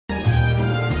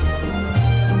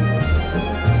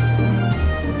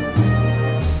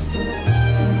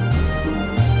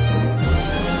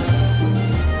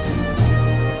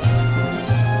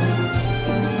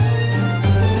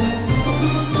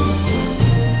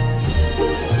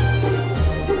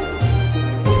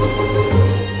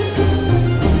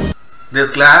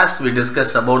this class we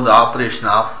discuss about the operation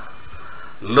of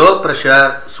low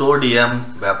pressure sodium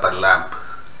vapor lamp.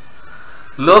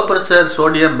 Low pressure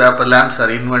sodium vapor lamps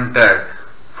are invented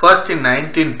first in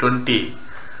 1920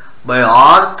 by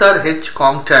Arthur H.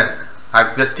 Compton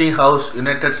at Westinghouse,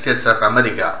 United States of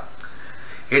America.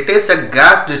 It is a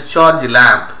gas discharge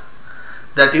lamp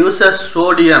that uses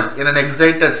sodium in an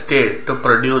excited state to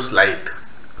produce light.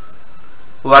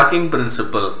 Working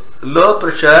principle: low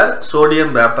pressure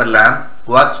sodium vapor lamp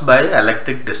works by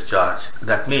electric discharge.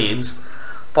 That means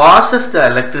passes the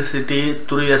electricity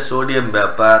through a sodium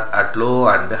vapor at low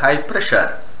and high pressure.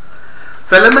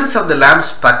 Filaments of the lamp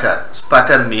sputter.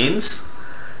 Sputter means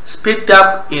spit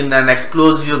up in an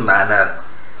explosive manner.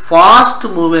 Fast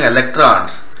moving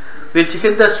electrons which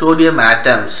hit the sodium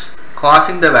atoms,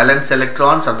 causing the valence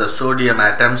electrons of the sodium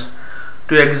atoms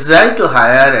to excite to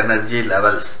higher energy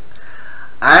levels,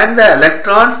 and the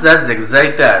electrons thus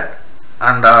excited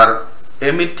and are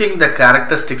emitting the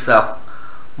characteristics of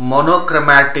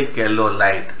monochromatic yellow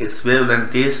light. Its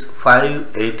wavelength is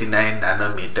 589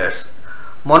 nanometers.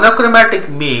 Monochromatic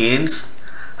means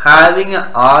having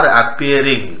or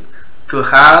appearing to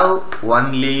have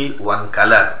only one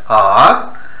color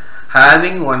or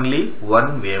having only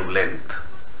one wavelength.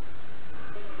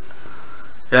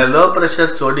 A low pressure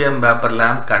sodium vapor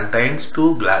lamp contains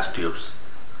two glass tubes.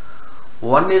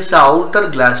 One is the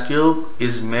outer glass tube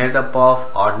is made up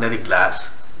of ordinary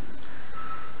glass.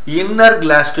 Inner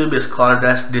glass tube is called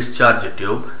as discharge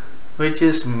tube, which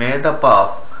is made up of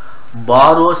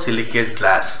borosilicate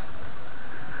glass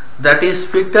that is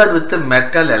fitted with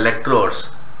metal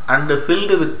electrodes and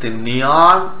filled with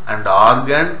neon and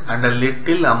argon and a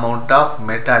little amount of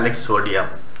metallic sodium.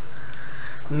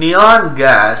 Neon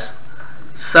gas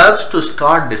serves to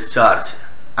start discharge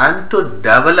and to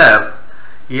develop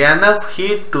enough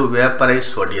heat to vaporize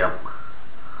sodium.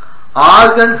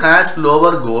 Argon has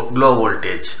lower glow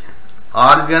voltage.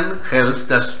 Argon helps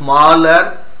the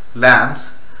smaller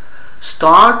lamps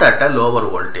start at a lower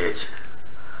voltage.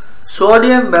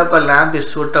 Sodium vapor lamp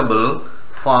is suitable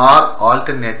for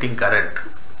alternating current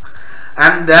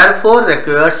and therefore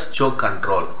requires choke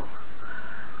control.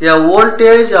 A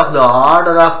voltage of the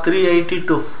order of 380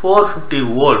 to 450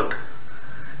 volt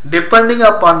depending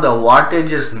upon the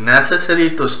wattage is necessary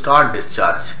to start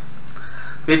discharge,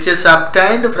 which is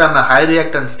obtained from a high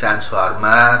reactance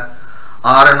transformer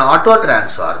or an auto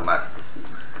transformer.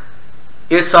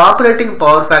 Its operating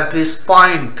power factor is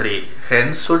 0.3,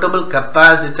 hence suitable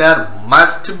capacitor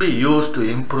must be used to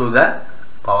improve the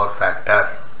power factor.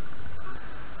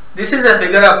 This is a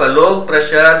figure of a low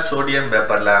pressure sodium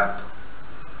vapor lamp.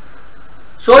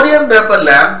 Sodium vapor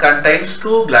lamp contains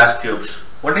two glass tubes.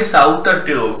 One is outer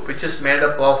tube, which is made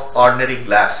up of ordinary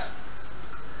glass.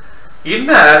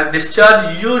 Inner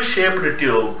discharge U-shaped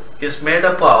tube is made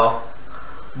up of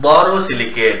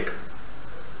borosilicate.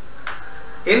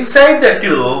 Inside the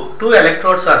tube, two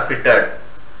electrodes are fitted,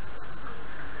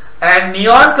 and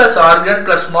neon plus argon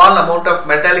plus small amount of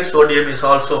metallic sodium is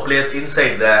also placed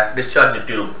inside the discharge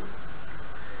tube.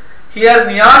 Here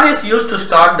neon is used to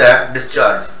start the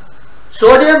discharge.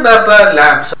 Sodium vapor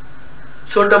lamps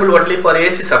suitable only for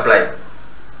AC supply.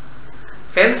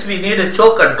 Hence we need a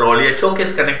choke control. A choke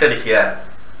is connected here.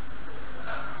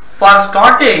 For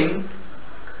starting,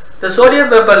 the sodium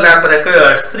vapor lamp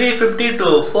requires 350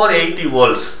 to 480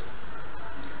 volts.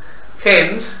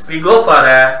 Hence we go for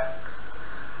a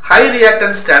high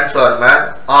reactance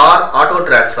transformer or auto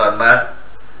transformer,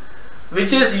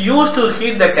 which is used to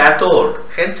heat the cathode.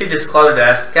 Hence it is called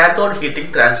as cathode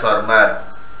heating transformer.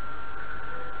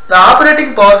 The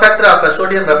operating power factor of a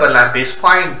sodium vapor lamp is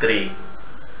 0.3.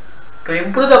 To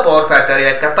improve the power factor,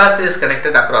 a capacitor is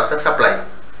connected across the supply.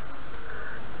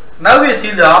 Now we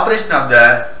see the operation of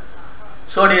the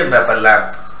sodium vapor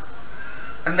lamp.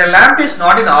 And the lamp is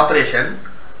not in operation.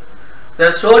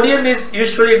 The sodium is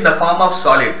usually in the form of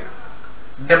solid,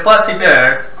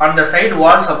 deposited on the side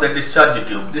walls of the discharge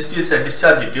tube. This is a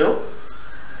discharge tube.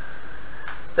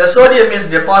 The sodium is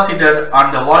deposited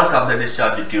on the walls of the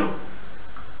discharge tube.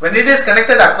 When it is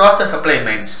connected across the supply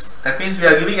mains, that means we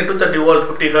are giving a 230 volt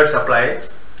 50 Hz supply,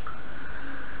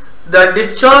 the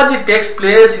discharge takes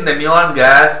place in the neon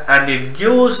gas and it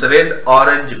gives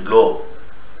red-orange glow.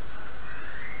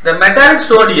 The metallic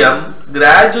sodium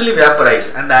gradually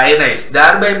vaporizes and ionizes,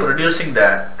 thereby producing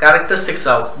the characteristics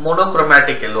of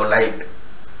monochromatic yellow light.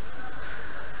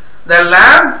 The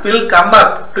lamp will come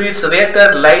up to its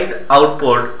rated light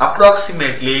output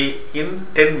approximately in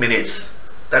 10 minutes.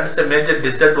 That is a major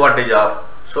disadvantage of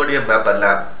sodium vapor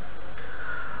lamp.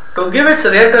 To give its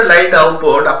rated light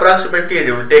output, approximately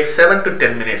it will take 7 to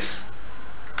 10 minutes.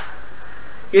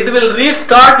 It will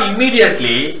restart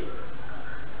immediately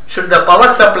should the power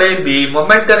supply be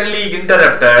momentarily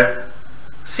interrupted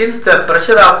since the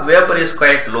pressure of vapor is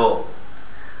quite low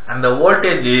and the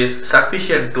voltage is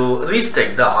sufficient to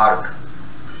restrike the arc.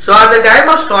 So at the time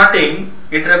of starting,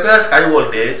 it requires high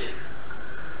voltage.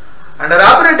 Under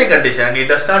operating condition, it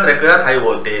does not require high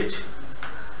voltage.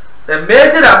 The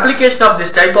major application of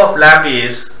this type of lamp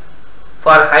is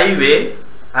for highway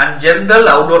and general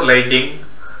outdoor lighting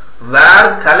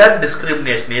where color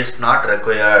discrimination is not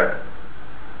required.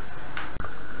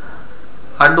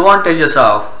 Advantages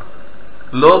of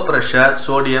low pressure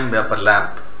sodium vapor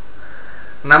lamp.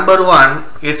 Number 1,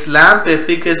 its lamp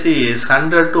efficacy is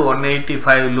 100 to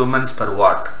 185 lumens per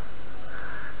watt.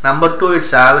 Number 2,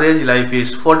 its average life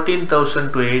is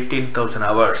 14,000 to 18,000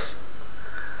 hours.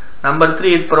 Number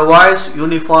 3, it provides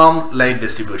uniform light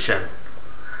distribution.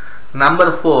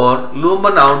 Number 4,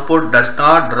 lumen output does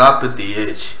not drop with the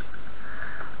age.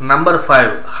 Number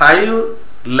 5, high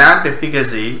lamp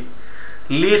efficacy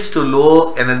leads to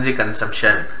low energy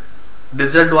consumption.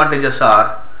 Disadvantages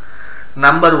are: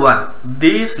 number 1,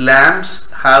 these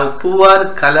lamps have poor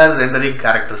color rendering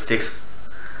characteristics.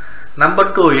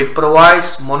 Number 2, it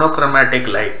provides monochromatic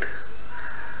light.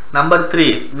 Number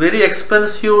 3, very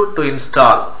expensive to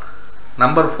install.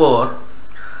 Number 4,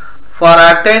 for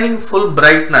attaining full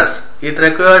brightness, it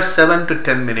requires 7 to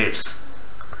 10 minutes.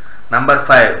 Number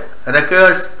 5,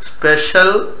 requires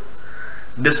special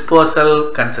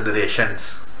disposal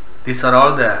considerations. These are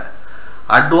all the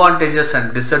advantages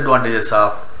and disadvantages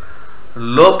of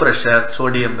low pressure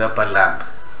sodium vapor lamp.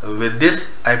 With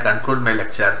this, I conclude my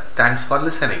lecture. Thanks for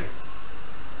listening.